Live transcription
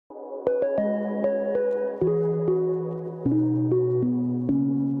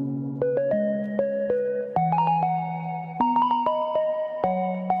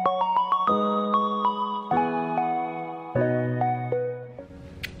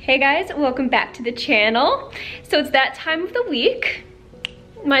Hey guys, welcome back to the channel. So it's that time of the week,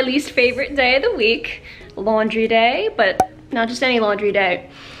 my least favorite day of the week, laundry day, but not just any laundry day.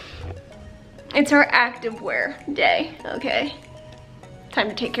 It's our activewear day, okay? Time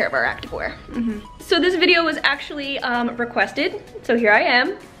to take care of our activewear. So this video was actually requested, so here I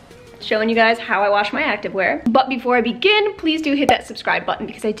am, showing you guys how I wash my activewear. But before I begin, please do hit that subscribe button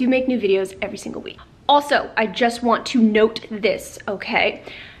because I do make new videos every single week. Also, I just want to note this, okay?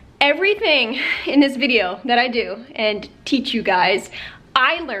 Everything in this video that I do and teach you guys,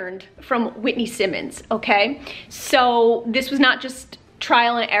 I learned from Whitney Simmons, okay? So this was not just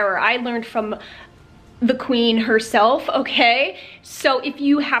trial and error. I learned from the queen herself, okay? So if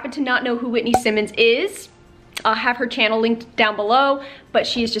you happen to not know who Whitney Simmons is, I'll have her channel linked down below, but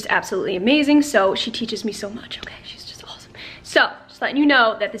she is just absolutely amazing. So she teaches me so much, okay? She's just awesome. So just letting you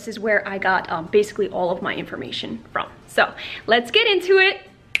know that this is where I got basically all of my information from. So let's get into it.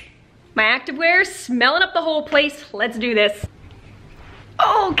 My activewear smelling up the whole place. Let's do this.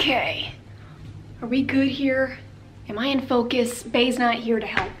 Okay, are we good here? Am I in focus? Bay's not here to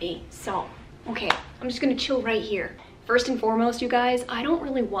help me. So, okay, I'm just gonna chill right here. First and foremost, you guys, I don't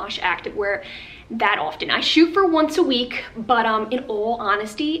really wash activewear that often. I shoot for once a week, but in all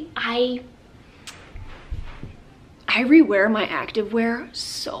honesty, I rewear my activewear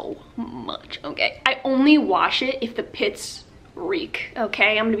so much, okay? I only wash it if the pits reek,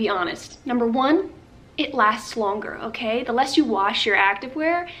 okay? I'm gonna be honest. Number one, it lasts longer, okay? The less you wash your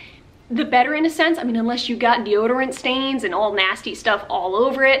activewear, the better in a sense. I mean, unless you got deodorant stains and all nasty stuff all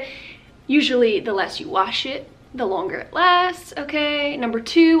over it, usually the less you wash it, the longer it lasts, okay? Number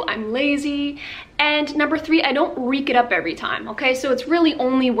two, I'm lazy. And number three, I don't reek it up every time, okay? So it's really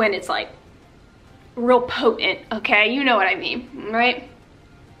only when it's like real potent, okay? You know what I mean, right?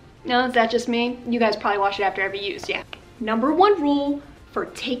 No, is that just me? You guys probably wash it after every use, yeah. Number one rule for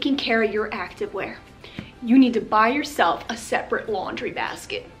taking care of your activewear. You need to buy yourself a separate laundry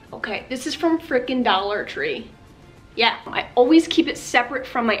basket, okay? This is from frickin' Dollar Tree. Yeah, I always keep it separate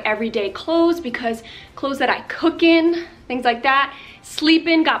from my everyday clothes because clothes that I cook in, things like that, sleep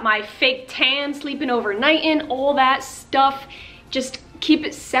in, got my fake tan, sleeping overnight in, all that stuff. Just keep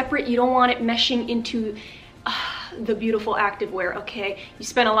it separate. You don't want it meshing into the beautiful activewear, okay? You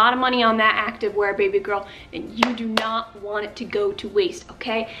spend a lot of money on that activewear, baby girl, and you do not want it to go to waste,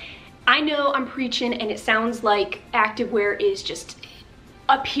 okay? I know I'm preaching and it sounds like activewear is just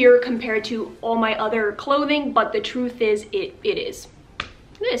up here compared to all my other clothing, but the truth is it is.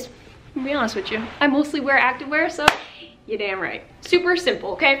 It is, I'll be honest with you. I mostly wear activewear, so you're damn right. Super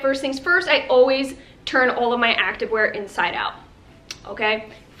simple, okay? First things first, I always turn all of my activewear inside out, okay?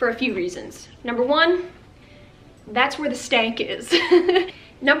 For a few reasons. Number one, that's where the stank is.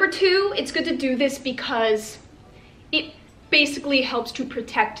 Number two, it's good to do this because it basically helps to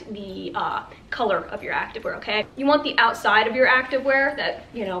protect the color of your activewear, okay? You want the outside of your activewear that,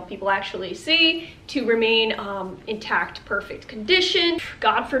 you know, people actually see to remain intact, perfect condition.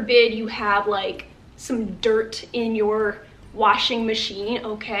 God forbid you have like some dirt in your washing machine,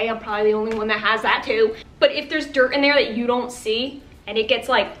 okay? I'm probably the only one that has that too. But if there's dirt in there that you don't see and it gets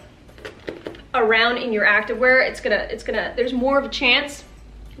like around in your activewear, it's gonna, there's more of a chance,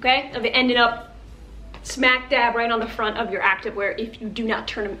 okay, of it ending up smack dab right on the front of your activewear if you do not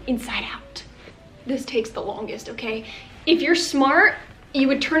turn them inside out. This takes the longest, okay? If you're smart, you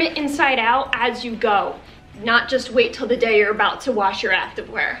would turn it inside out as you go, not just wait till the day you're about to wash your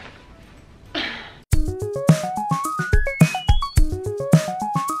activewear.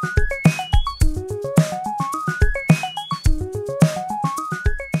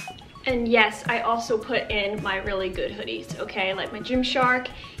 And yes, I also put in my really good hoodies, okay? Like my Gymshark,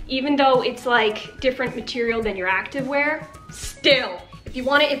 even though it's like different material than your activewear, still, if you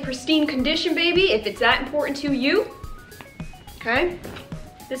want it in pristine condition, baby, if it's that important to you, okay?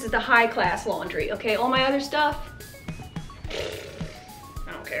 This is the high class laundry, okay? All my other stuff,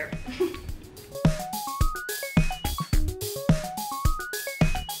 I don't care.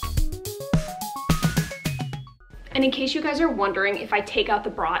 And in case you guys are wondering if I take out the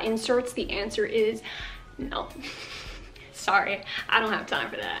bra inserts, the answer is no. Sorry, I don't have time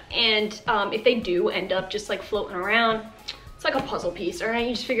for that. And if they do end up just like floating around, it's like a puzzle piece, all right?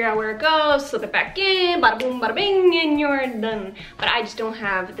 You just figure out where it goes, slip it back in, bada boom, bada bing, and you're done. But I just don't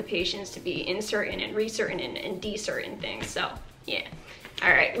have the patience to be inserting and reserting and deserting things, so yeah.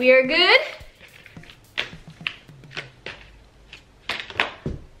 All right, we are good.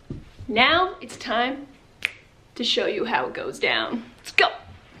 Now it's time to show you how it goes down. Let's go.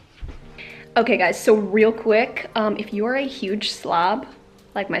 Okay guys, so real quick, if you are a huge slob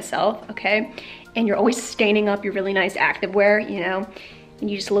like myself, okay, and you're always staining up your really nice activewear, you know, and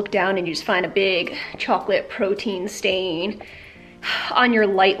you just look down and you just find a big chocolate protein stain on your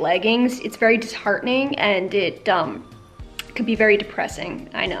light leggings. It's very disheartening, and it could be very depressing,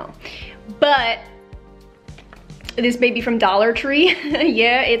 I know. But this baby from Dollar Tree,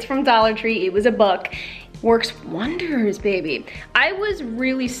 yeah, it's from Dollar Tree, it was $1. Works wonders, baby. I was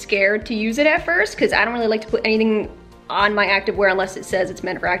really scared to use it at first because I don't really like to put anything on my activewear unless it says it's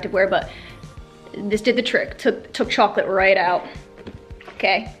meant for activewear, but this did the trick, took chocolate right out.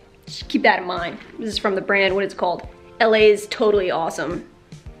 Okay, just keep that in mind. This is from the brand, what it's called. LA's Totally Awesome.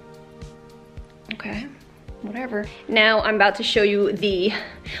 Okay, whatever. Now I'm about to show you the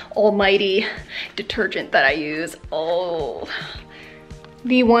almighty detergent that I use. Oh,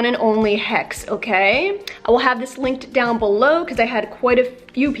 the one and only Hex, okay? I will have this linked down below because I had quite a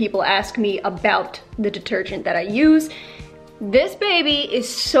few people ask me about the detergent that I use. This baby is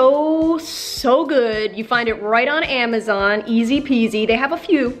so good. You find it right on Amazon, easy peasy. They have a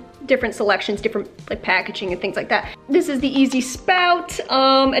few different selections, different like packaging and things like that. This is the Easy Spout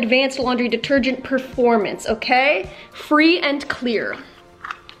Advanced Laundry Detergent Performance, okay? Free and clear.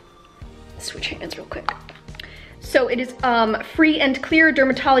 Switch hands real quick. So it is free and clear,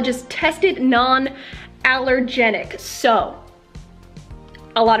 dermatologist tested, non-allergenic. So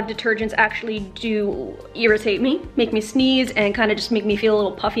a lot of detergents actually do irritate me, make me sneeze, and kind of just make me feel a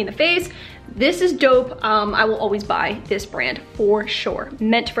little puffy in the face. This is dope. I will always buy this brand for sure.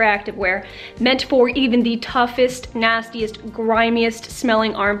 Meant for activewear, meant for even the toughest, nastiest, grimiest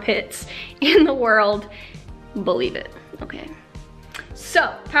smelling armpits in the world. Believe it, okay?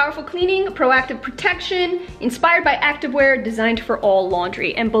 So, powerful cleaning, proactive protection, inspired by activewear, designed for all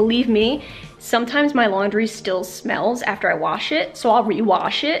laundry. And believe me, sometimes my laundry still smells after I wash it, so I'll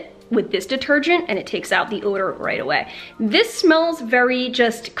rewash it with this detergent and it takes out the odor right away. This smells very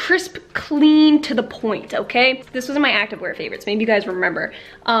just crisp, clean, to the point, okay? This was my activewear favorites, maybe you guys remember.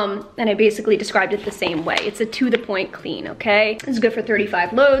 And I basically described it the same way. It's a to the point clean, okay? It's good for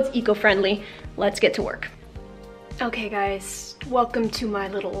 35 loads, eco-friendly. Let's get to work. Okay guys, welcome to my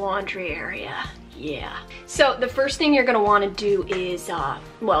little laundry area. Yeah. So the first thing you're gonna wanna do is,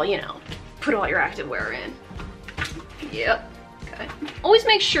 well, you know, put all your activewear in. Yep. Okay. Always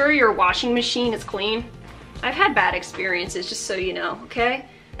make sure your washing machine is clean. I've had bad experiences, just so you know, okay?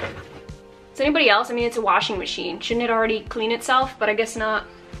 Does anybody else? I mean, it's a washing machine. Shouldn't it already clean itself? But I guess not.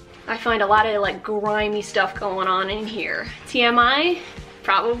 I find a lot of like grimy stuff going on in here. TMI?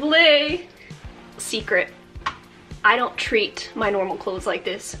 Probably. Secret. I don't treat my normal clothes like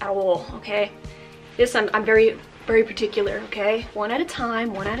this at all, okay? This, I'm very, very particular, okay? One at a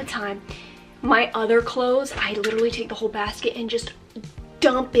time, one at a time. My other clothes, I literally take the whole basket and just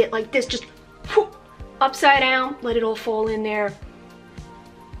dump it like this, just whoop, upside down, let it all fall in there,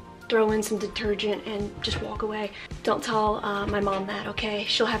 throw in some detergent and just walk away. Don't tell my mom that, okay?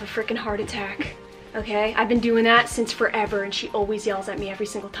 She'll have a freaking heart attack, okay? I've been doing that since forever and she always yells at me every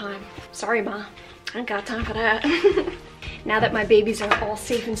single time. Sorry, Ma. I ain't got time for that. Now that my babies are all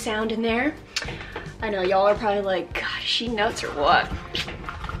safe and sound in there, I know y'all are probably like, gosh, she nuts or what?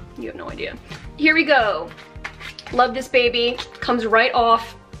 You have no idea. Here we go. Love this baby. Comes right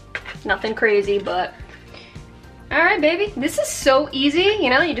off. Nothing crazy, but all right, baby. This is so easy. You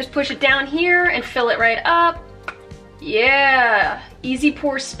know, you just push it down here and fill it right up. Yeah. Easy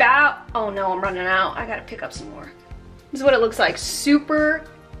pour spout. Oh no, I'm running out. I gotta pick up some more. This is what it looks like. Super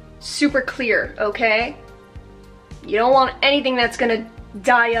clear, okay? You don't want anything that's gonna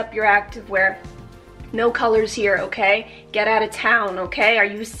dye up your activewear. No colors here, okay? Get out of town, okay? Are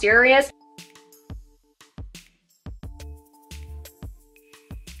you serious?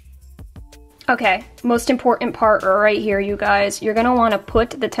 Okay, most important part right here, you guys. You're gonna wanna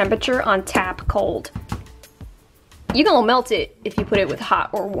put the temperature on tap cold. You're gonna melt it if you put it with hot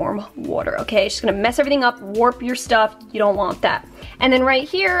or warm water, okay? It's just gonna mess everything up, warp your stuff. You don't want that. And then right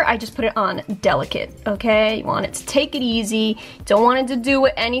here, I just put it on delicate, okay? You want it to take it easy. Don't want it to do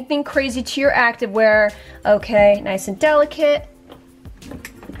anything crazy to your activewear, okay? Nice and delicate.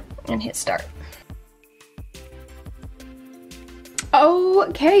 And hit start.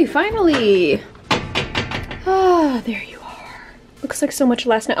 Okay, finally. Ah, there you are. Looks like so much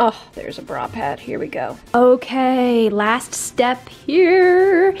less now. Oh, there's a bra pad. Here we go. Okay, last step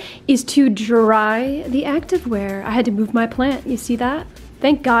here is to dry the activewear. I had to move my plant. You see that?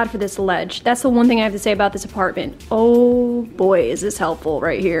 Thank God for this ledge. That's the one thing I have to say about this apartment. Oh boy, is this helpful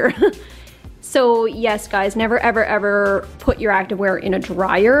right here. So yes, guys, never ever ever put your activewear in a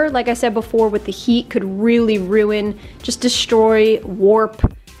dryer. Like I said before, with the heat could really ruin, just destroy, warp,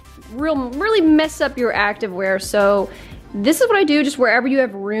 really mess up your activewear. So this is what I do, just wherever you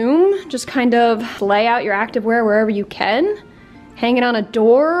have room, just kind of lay out your activewear wherever you can. hang it on a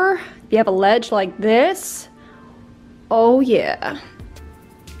door. If you have a ledge like this, oh yeah.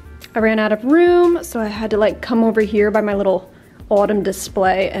 I ran out of room, so I had to like come over here by my little autumn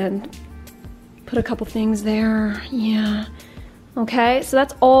display and put a couple things there. Yeah. Okay, so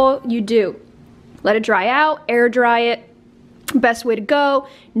that's all you do. Let it dry out, air dry it. Best way to go,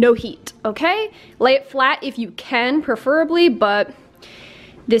 no heat, okay? Lay it flat if you can, preferably, but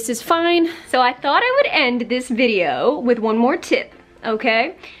this is fine. So I thought I would end this video with one more tip,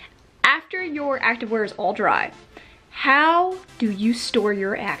 okay? After your activewear is all dry, how do you store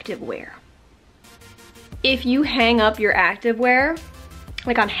your activewear? If you hang up your activewear,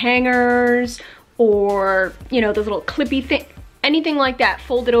 like on hangers or, you know, those little clippy thing, anything like that,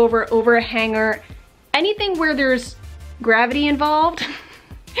 fold it over a hanger, anything where there's gravity involved,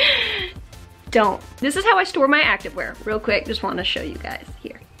 don't. This is how I store my activewear. Real quick, just want to show you guys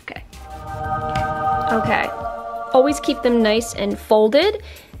here. Okay. Okay. Always keep them nice and folded.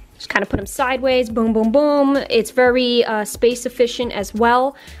 Just kind of put them sideways, boom, boom, boom. It's very space efficient as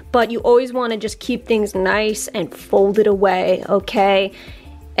well, but you always want to just keep things nice and folded away, okay?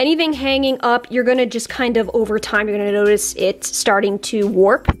 Anything hanging up, you're gonna just kind of, over time, you're gonna notice it starting to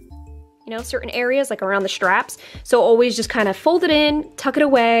warp, you know, certain areas, like around the straps. So always just kind of fold it in, tuck it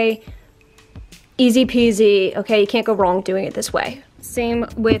away, easy peasy, okay? You can't go wrong doing it this way. Same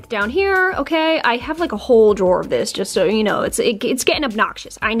with down here, okay? I have like a whole drawer of this, just so you know. It's getting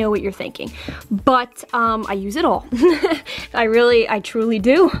obnoxious. I know what you're thinking. But I use it all. I truly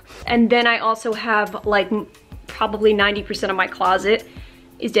do. And then I also have like probably 90% of my closet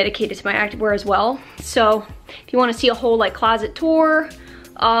is dedicated to my activewear as well. So if you want to see a whole like closet tour,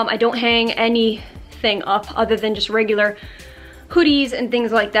 I don't hang anything up other than just regular hoodies and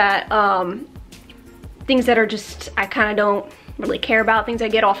things like that. Things that are just, I kind of don't really care about, things I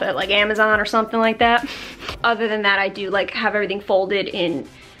get off at like Amazon or something like that. Other than that, I do like have everything folded in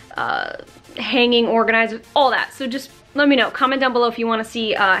hanging, organized, all that. So just let me know, comment down below if you want to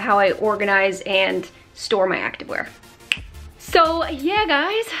see how I organize and store my activewear. So yeah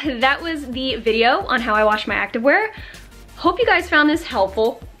guys, that was the video on how I wash my activewear. Hope you guys found this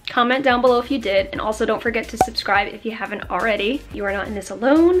helpful. Comment down below if you did, and also don't forget to subscribe if you haven't already. You are not in this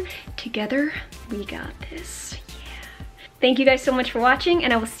alone. Together, we got this. Yeah. Thank you guys so much for watching,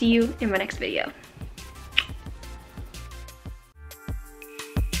 and I will see you in my next video.